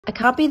I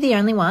can't be the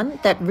only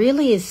one that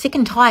really is sick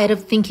and tired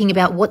of thinking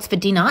about what's for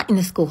dinner in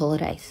the school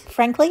holidays.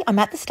 Frankly, I'm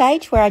at the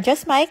stage where I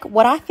just make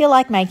what I feel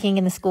like making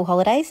in the school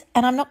holidays,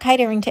 and I'm not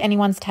catering to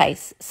anyone's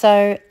taste.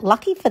 So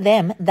lucky for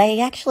them,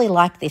 they actually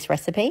like this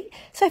recipe,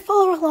 so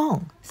follow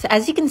along. So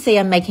as you can see,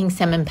 I'm making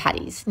salmon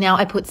patties. Now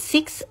I put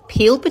 6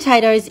 peeled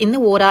potatoes in the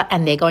water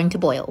and they're going to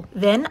boil.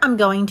 Then I'm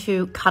going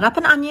to cut up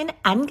an onion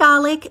and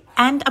garlic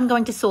and I'm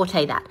going to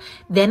saute that.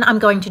 Then I'm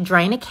going to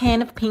drain a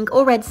can of pink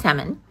or red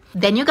salmon.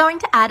 Then you're going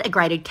to add a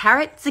grated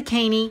carrot,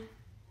 zucchini,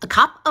 a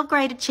cup of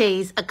grated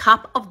cheese, a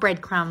cup of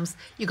breadcrumbs.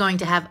 You're going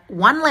to have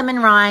 1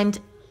 lemon rind,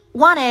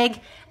 1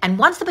 egg, and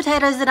once the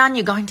potatoes are done,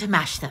 you're going to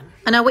mash them.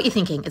 I know what you're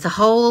thinking. It's a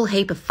whole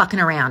heap of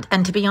fucking around.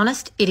 And to be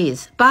honest, it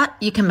is. But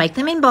you can make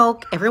them in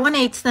bulk, everyone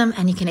eats them,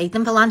 and you can eat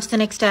them for lunch the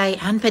next day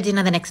and for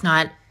dinner the next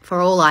night, for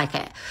all I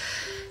care.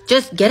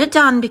 Just get it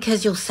done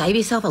because you'll save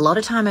yourself a lot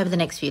of time over the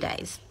next few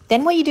days.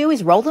 Then what you do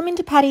is roll them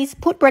into patties,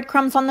 put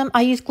breadcrumbs on them.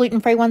 I use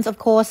gluten-free ones, of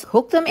course.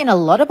 Cook them in a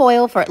lot of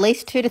oil for at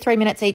least 2 to 3 minutes each